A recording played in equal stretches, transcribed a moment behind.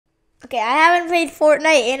Okay, I haven't played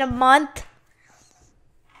Fortnite in a month.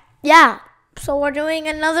 Yeah, so we're doing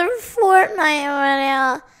another Fortnite right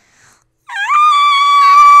now.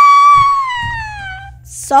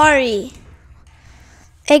 Sorry.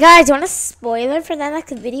 Hey guys, you want a spoiler for the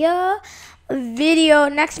next video?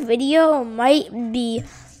 Next video might be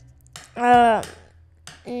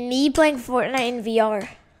me playing Fortnite in VR.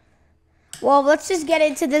 Well, let's just get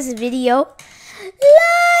into this video. La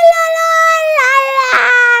la la la la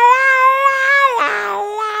la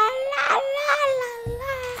la la la.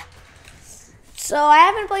 So I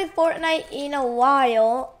haven't played Fortnite in a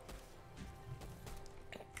while.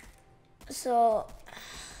 So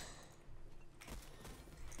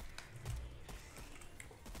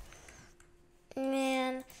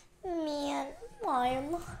man,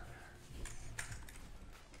 Lime.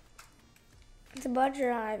 It's about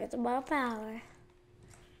drive, it's about power.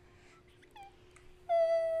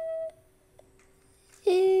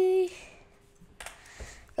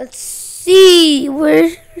 Let's see, where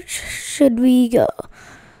should we go?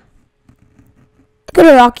 Go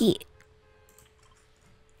to Rocky.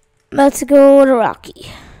 Let's go to Rocky.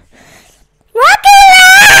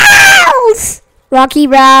 Rocky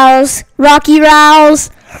Rouse!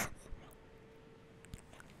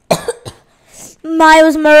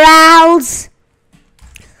 Miles Morales!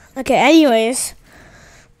 Okay, anyways.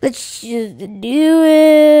 Let's just do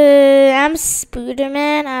it. I'm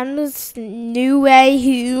Spooderman. I'm this new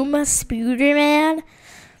Hume Spooderman.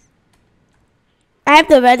 I have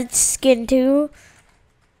the red skin too.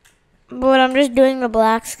 But I'm just doing the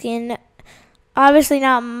black skin. Obviously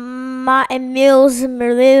not Mills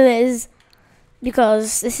Morales.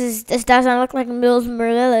 Because this doesn't look like Mills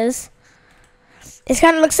Morales. It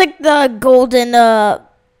kind of looks like the golden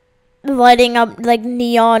lighting up like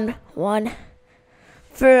neon one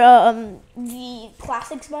for the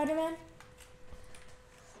classic Spider-Man,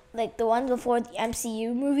 like the ones before the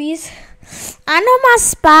MCU movies. I know my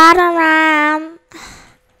Spider-Man,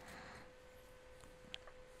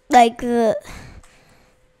 like the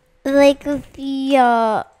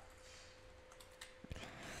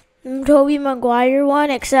Tobey Maguire one,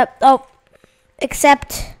 except Moby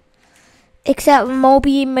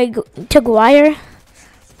Maguire.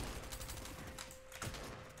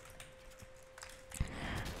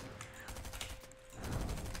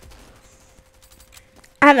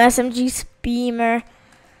 I'm SMG Beamer.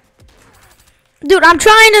 Dude, I'm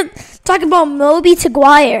trying to talk about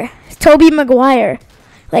Tobey Maguire.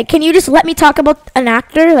 Like, can you just let me talk about an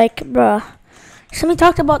actor? Like, bruh. Just let me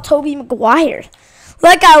talk about Tobey Maguire.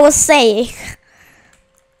 Like I was saying.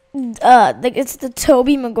 Like, it's the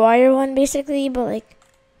Tobey Maguire one, basically. But, like,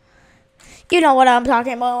 you know what I'm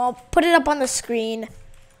talking about. I'll put it up on the screen.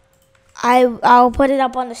 I'll put it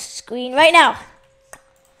up on the screen right now.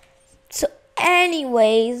 So,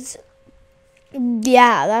 anyways,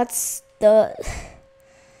 yeah, that's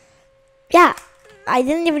yeah, I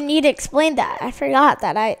didn't even need to explain that. I forgot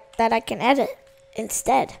that I can edit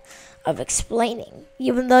instead of explaining.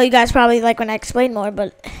 Even though you guys probably like when I explain more,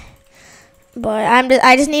 but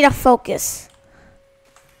I just need to focus.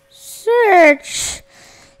 Search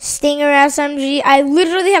Stinger SMG. I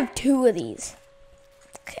literally have 2 of these.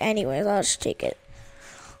 Okay, anyways, I'll just take it.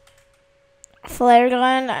 Flare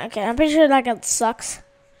gun. Okay, I'm pretty sure that gun sucks.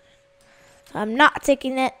 So I'm not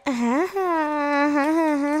taking it.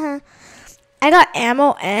 I got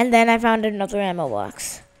ammo and then I found another ammo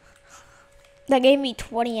box. That gave me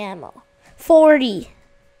 20 ammo. 40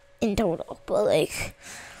 in total. But like,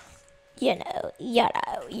 you know.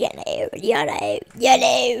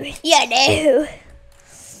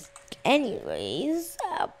 Anyways,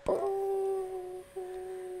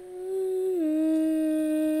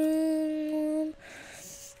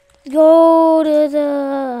 let's go to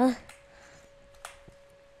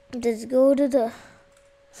the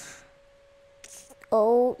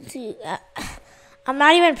I'm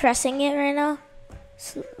not even pressing it right now.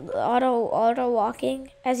 It's auto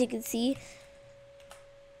walking, as you can see.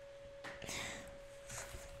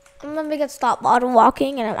 I'm gonna make it stop auto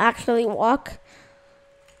walking and I'm actually walk,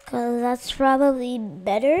 cause that's probably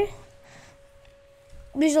better.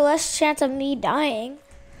 There's a less chance of me dying,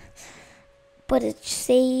 but it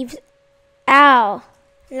saves. Ow.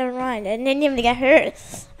 Never mind. I didn't even get hurt.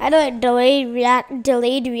 I had a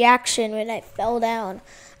delayed reaction when I fell down.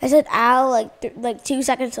 I said ow like 2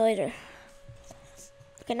 seconds later.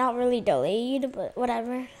 Okay, not really delayed, but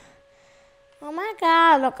whatever. Oh my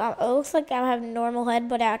god, look, it looks like I have a normal head,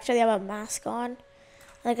 but I actually have a mask on.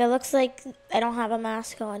 Like, it looks like I don't have a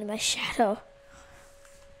mask on in my shadow.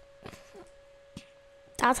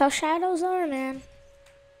 That's how shadows are, man.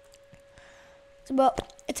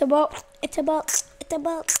 It's about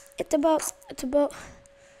It's about, it's about,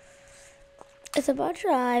 it's about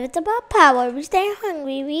drive. It's about power. We stay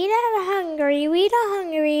hungry. We the hungry. We the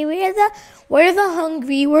hungry. We're the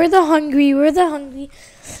hungry. We're the hungry. We're the hungry.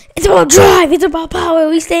 It's about drive. It's about power.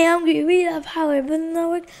 We stay hungry. We have power. But in the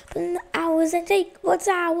work, but in the hours I take. What's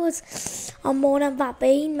hours? I'm on a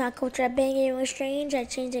popping. My culture banging was strange. I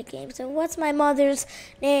changed the game. So what's my mother's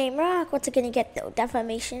name? Rock. What's it gonna get though?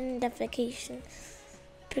 Defecation.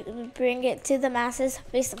 Bring it to the masses.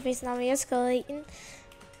 Face to face. Now we escalating.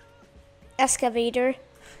 Excavator.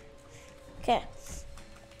 Okay.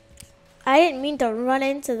 I didn't mean to run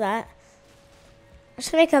into that.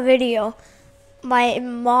 Let's make a video. My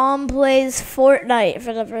mom plays Fortnite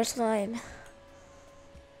for the first time.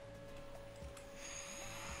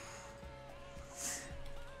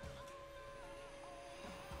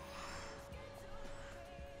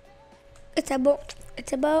 It's about.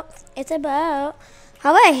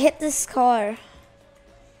 How do I hit this car?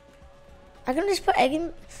 I can just put,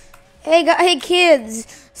 hey kids,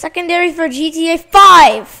 secondary for GTA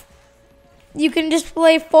 5. You can just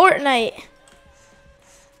play Fortnite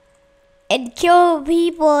and kill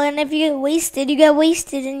people, and if you get wasted, you get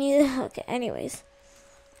wasted, and you, okay, anyways.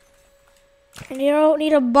 And you don't need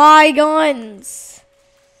to buy guns.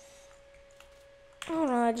 I don't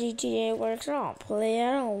know how GTA works. I don't play.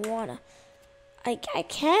 I don't wanna. I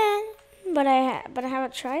can, but I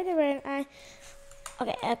haven't tried it right now.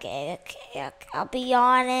 Okay. I'll be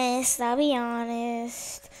honest.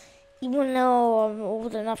 Even though I'm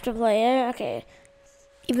old enough to play it, okay.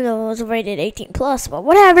 Even though it was rated 18 plus, but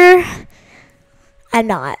whatever. I'm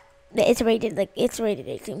not. It's rated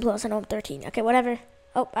 18 plus. I know I'm 13. Okay, whatever.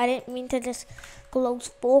 Oh, I didn't mean to just close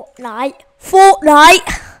Fortnite.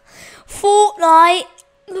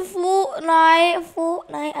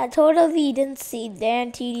 I totally didn't see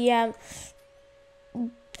Dan TDM.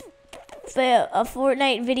 A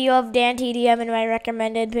Fortnite video of Dan TDM in my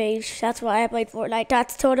recommended page. That's why I played Fortnite.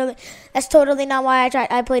 That's totally not why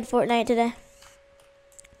I played Fortnite today.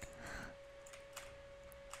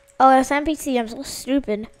 Oh, that's NPC. I'm so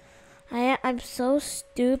stupid. I'm so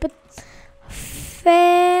stupid.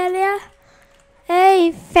 Failure.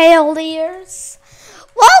 Hey, failures.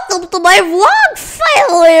 Welcome to my vlog,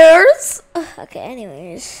 failures. Okay,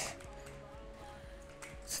 anyways.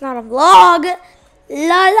 It's not a vlog. La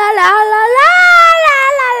la la la la la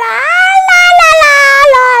la la la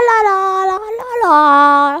la la la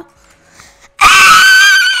la.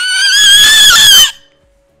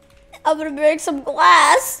 I'm gonna break some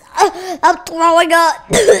glass. I'm throwing up.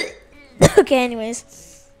 Okay,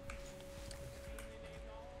 anyways.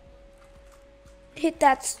 Hit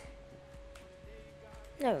that.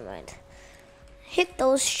 Never mind. Hit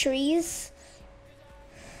those trees.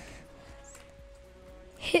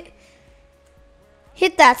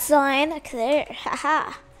 Hit that sign. There.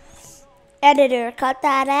 Haha. Editor, cut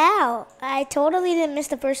that out. I totally didn't miss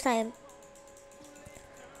the first time.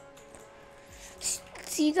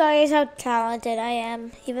 See, guys, how talented I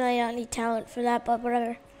am. Even though I don't need talent for that, but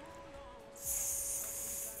whatever.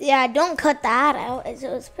 Yeah, don't cut that out. It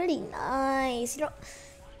was pretty nice. You know,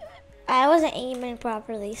 I wasn't aiming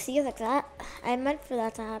properly. See, like that? I meant for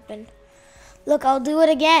that to happen. Look, I'll do it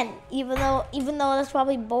again. Even though that's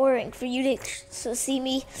probably boring for you to see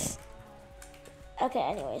me. Okay,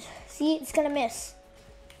 anyways. See, it's gonna miss.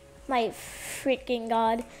 My freaking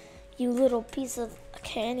god. You little piece of...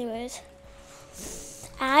 Okay, anyways.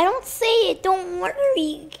 I don't say it, don't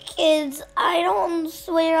worry, kids. I don't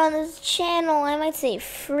swear on this channel. I might say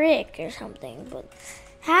frick or something, but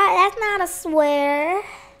that's not a swear.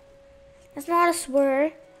 That's not a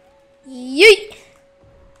swear. Yeet!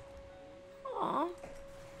 Aw.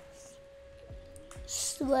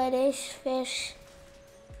 Swedish fish.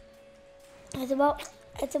 It's about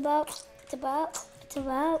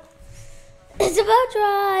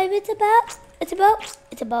drive. It's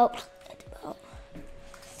about.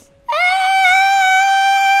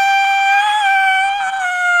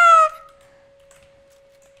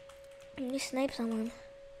 Let me snipe someone.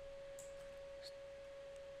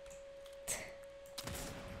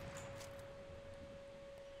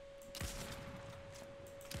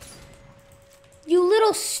 You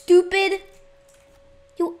little stupid.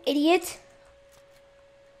 You idiot.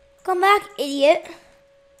 Come back, idiot.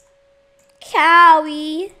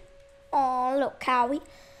 Cowie. Oh, little cowie.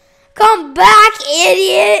 Come back,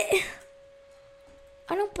 idiot.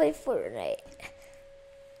 I don't play Fortnite.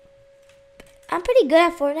 I'm pretty good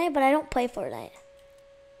at Fortnite, but I don't play Fortnite.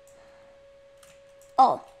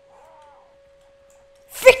 Oh.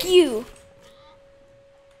 Frick you.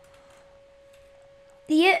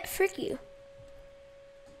 Idiot, frick you.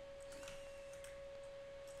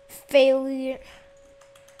 Failure.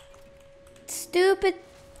 stupid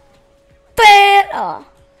failure.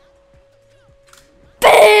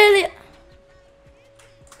 Failure.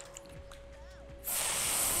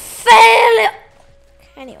 Failure.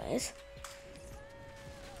 Anyways.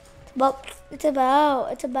 It's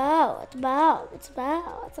about.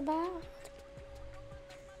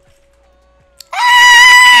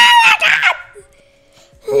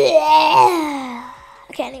 Yeah.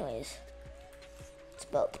 Okay, anyways. It's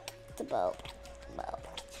about.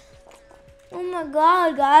 Oh my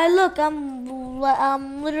god, guys, look,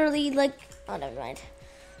 I'm literally like, oh, never mind.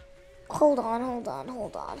 Hold on.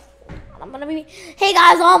 I'm gonna be, hey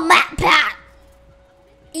guys, I'm Matt Pat.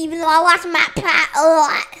 Even though I watch Matt Pat a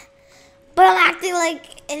lot. But I'm acting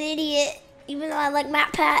like an idiot. Even though I like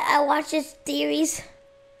Matt Pat, I watch his theories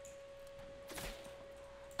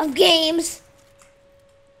of games.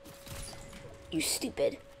 You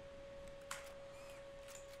stupid.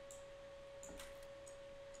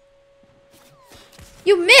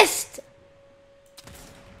 You missed!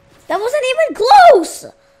 That wasn't even close!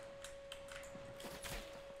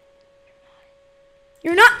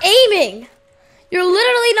 You're not aiming! You're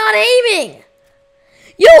literally not aiming!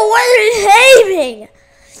 You weren't aiming!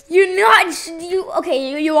 You're not, you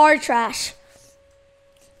are trash.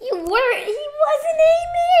 He wasn't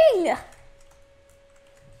aiming!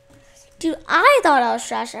 Dude, I thought I was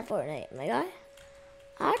trash at Fortnite, my guy.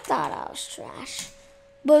 I thought I was trash.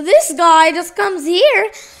 But this guy just comes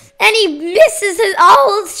here and he misses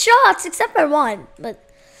all his shots except for one. But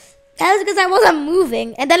that was because I wasn't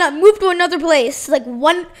moving. And then I moved to another place, like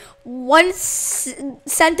one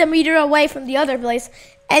centimeter away from the other place.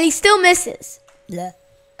 And he still misses. Yeah.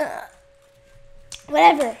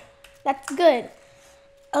 Whatever. That's good.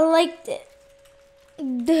 I liked it.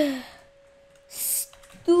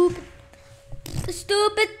 Stupid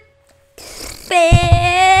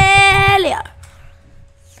failure.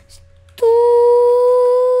 Stupid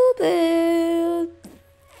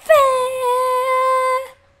failure.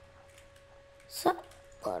 So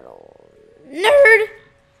little nerd.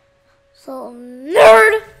 So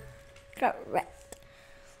nerd. Correct.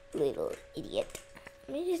 Little idiot.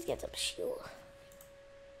 Let me just get some shield.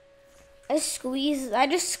 I just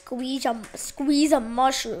squeeze a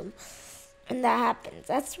mushroom. And that happens.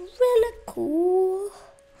 That's really cool.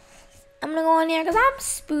 I'm gonna go in here because I'm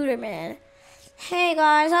Spooderman. Hey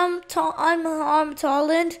guys, I'm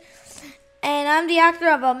Holland, and I'm the actor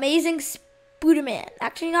of Amazing Spooderman.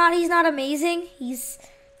 Actually, he's not amazing. He's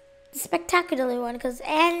the spectacular one because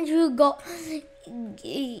Garfield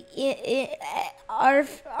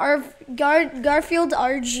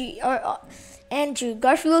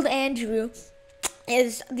Andrew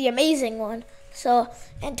is the amazing one. So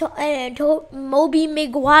Moby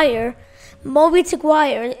Maguire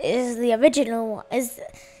is the original one. He's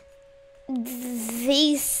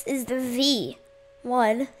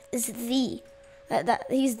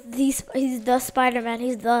the Spider-Man.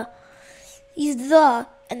 He's the,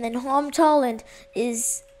 and then Tom Holland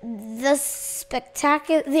is the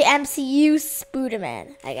MCU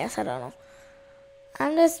Spooderman. I guess, I don't know.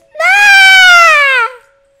 I'm just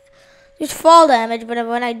there's fall damage, but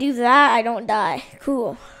when I do that, I don't die.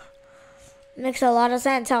 Cool. Makes a lot of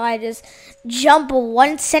sense how I just jump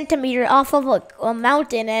 1 centimeter off of a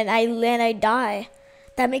mountain and I die.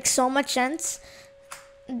 That makes so much sense.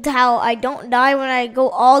 How I don't die when I go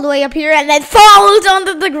all the way up here and then fall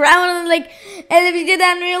onto the ground and if you did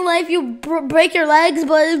that in real life, you break your legs.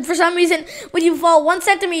 But for some reason, when you fall 1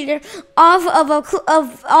 centimeter off of a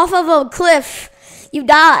cliff, you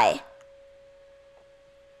die.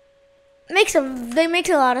 Makes a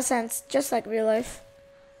lot of sense, just like real life.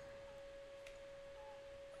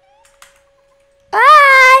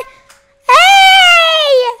 Bye!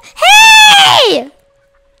 Hey!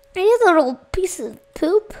 You little piece of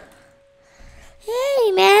poop.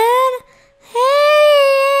 Hey, man!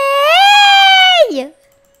 Hey!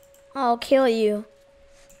 I'll kill you.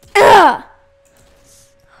 Ugh!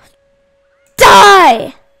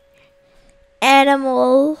 Die!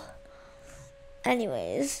 Animal.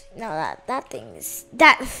 Anyways, no, that thing is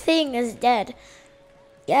dead.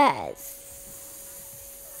 Yes.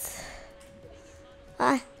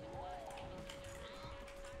 Hi.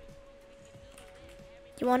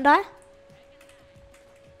 You wanna die?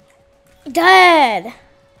 Dead.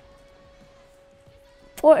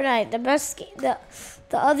 Fortnite, the best game, the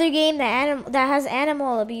other game that has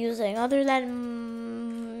animal abusing, other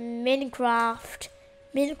than Minecraft.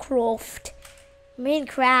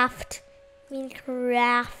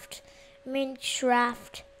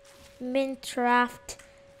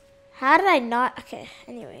 How did I not? Okay,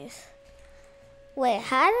 anyways. Wait,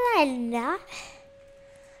 how did I not?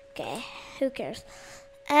 Okay, who cares?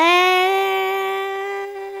 And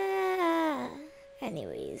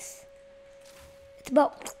anyways. It's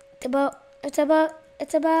about. It's about. It's about.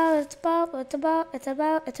 It's about. It's about. It's about. It's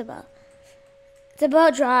about. It's about.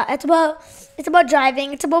 It's about it's about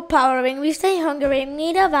driving, it's about powering. We stay hungering,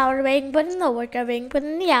 need a powering, put in the workering, put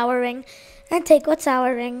in the houring, and take what's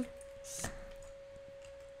ouring.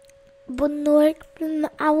 Put in the work, put in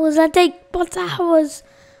the hours, and take what's hours.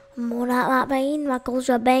 More not my pain, my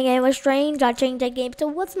culture bang, I was strange, I changed the game, so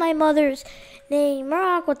what's my mother's name?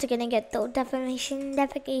 Rock, what's it gonna get though?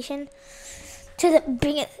 Defecation. To the,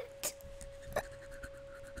 bring it,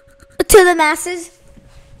 to the masses.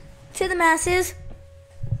 To the masses.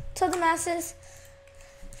 To the masses.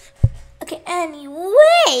 Okay,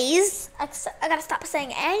 anyways. I gotta stop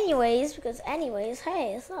saying anyways because anyways,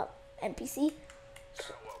 hey, what's up, NPC?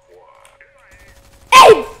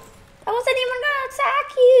 Hey! I wasn't even gonna attack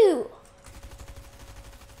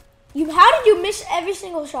you. How did you miss every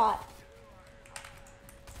single shot?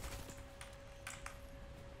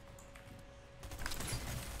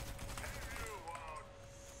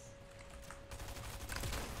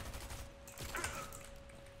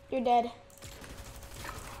 You're dead.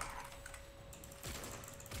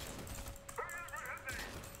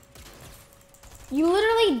 You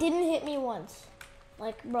literally didn't hit me once.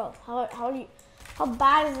 Like, bro, how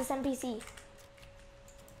bad is this NPC?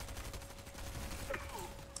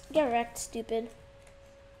 Get wrecked, stupid.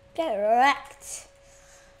 Get wrecked.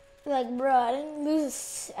 Like, bro, I didn't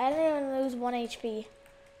even lose 1 HP.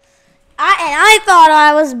 I thought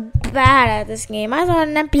I was bad at this game. I thought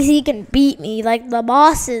an NPC can beat me, like the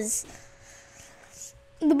bosses.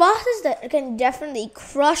 The bosses that can definitely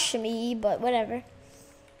crush me, but whatever.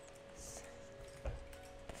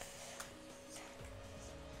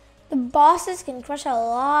 The bosses can crush a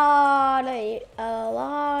lot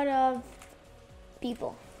of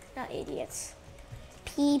people, not idiots.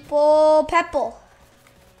 Pepple.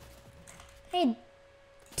 Hey,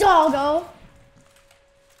 doggo.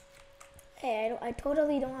 Hey, I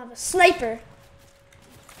totally don't have a sniper.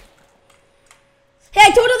 Hey, I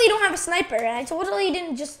totally don't have a sniper, and I totally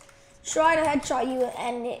didn't just try to headshot you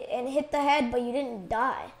and hit the head, but you didn't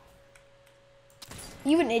die.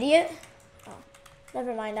 You an idiot? Oh,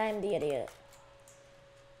 never mind, I am the idiot.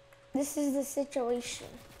 This is the situation.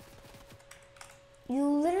 You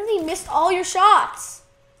literally missed all your shots.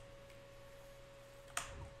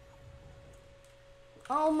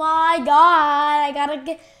 Oh my god, I gotta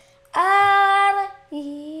get out of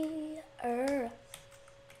here.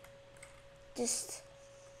 Just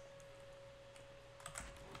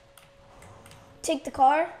take the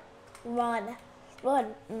car, run.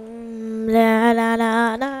 What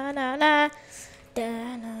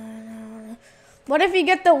if we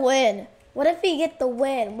get the win? What if we get the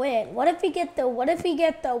win? What if we get the win?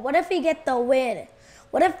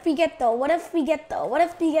 What?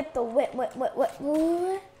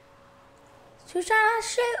 Who's trying to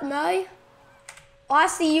shoot me? Oh, I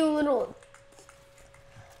see you, little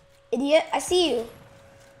idiot. I see you.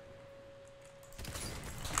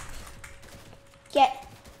 Get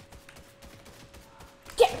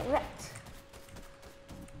wrecked.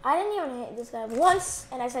 I didn't even hit this guy once,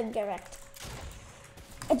 and I said get wrecked.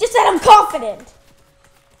 I just said I'm confident.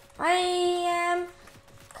 I am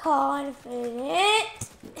confident.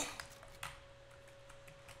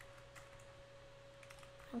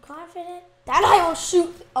 I'm confident that I will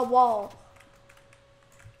shoot a wall.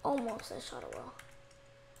 Almost, I shot a wall.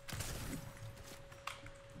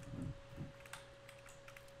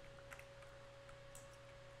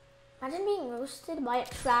 Imagine being roasted by a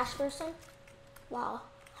trash person. Wow,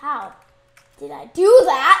 how did I do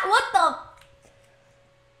that? What the?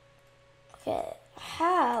 Okay,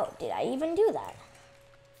 how did I even do that?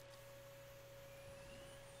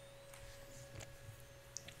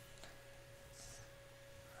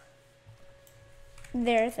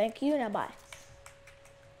 There, thank you, now bye.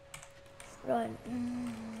 Run.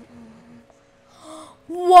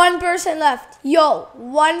 One person left. Yo,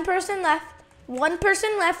 one person left. One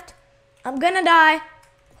person left. I'm gonna die.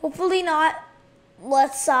 Hopefully not.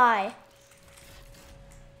 Let's sigh.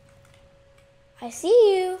 I see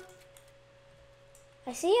you.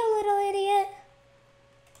 I see you, little idiot.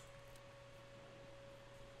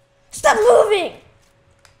 Stop moving!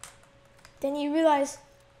 Then you realize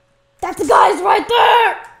that the guy's right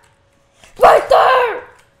there! Right there!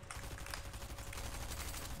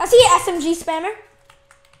 I see you, SMG spammer.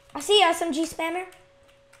 I see you, SMG spammer.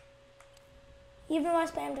 Even though I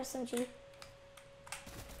spammed SMG.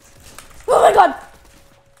 Oh my god!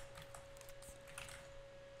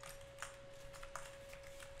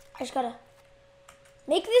 I just gotta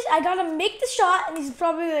make this. I gotta make the shot, and he's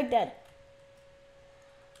probably like dead.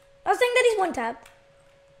 I was saying that he's one tap.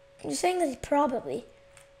 I'm just saying that he's probably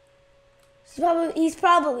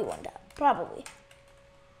one down. Probably.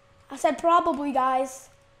 I said probably, guys.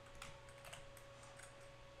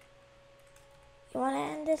 You wanna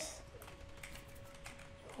end this?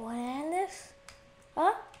 You wanna end this?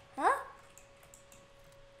 Huh? Huh?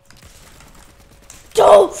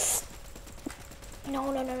 Oh!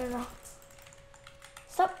 No.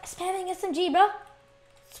 Stop spamming SMG, bro.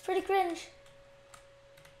 It's pretty cringe.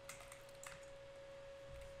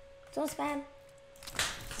 Don't spam.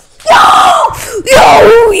 Yo!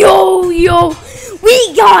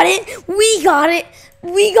 We got it! We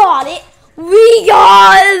got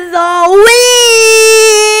the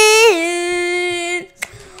win!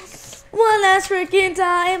 One last freaking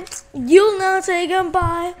time. You'll not say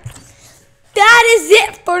goodbye. That is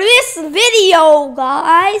it for this video,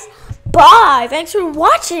 guys. Bye. Thanks for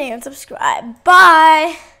watching and subscribe.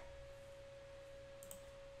 Bye.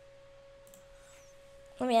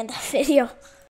 Let me end that video.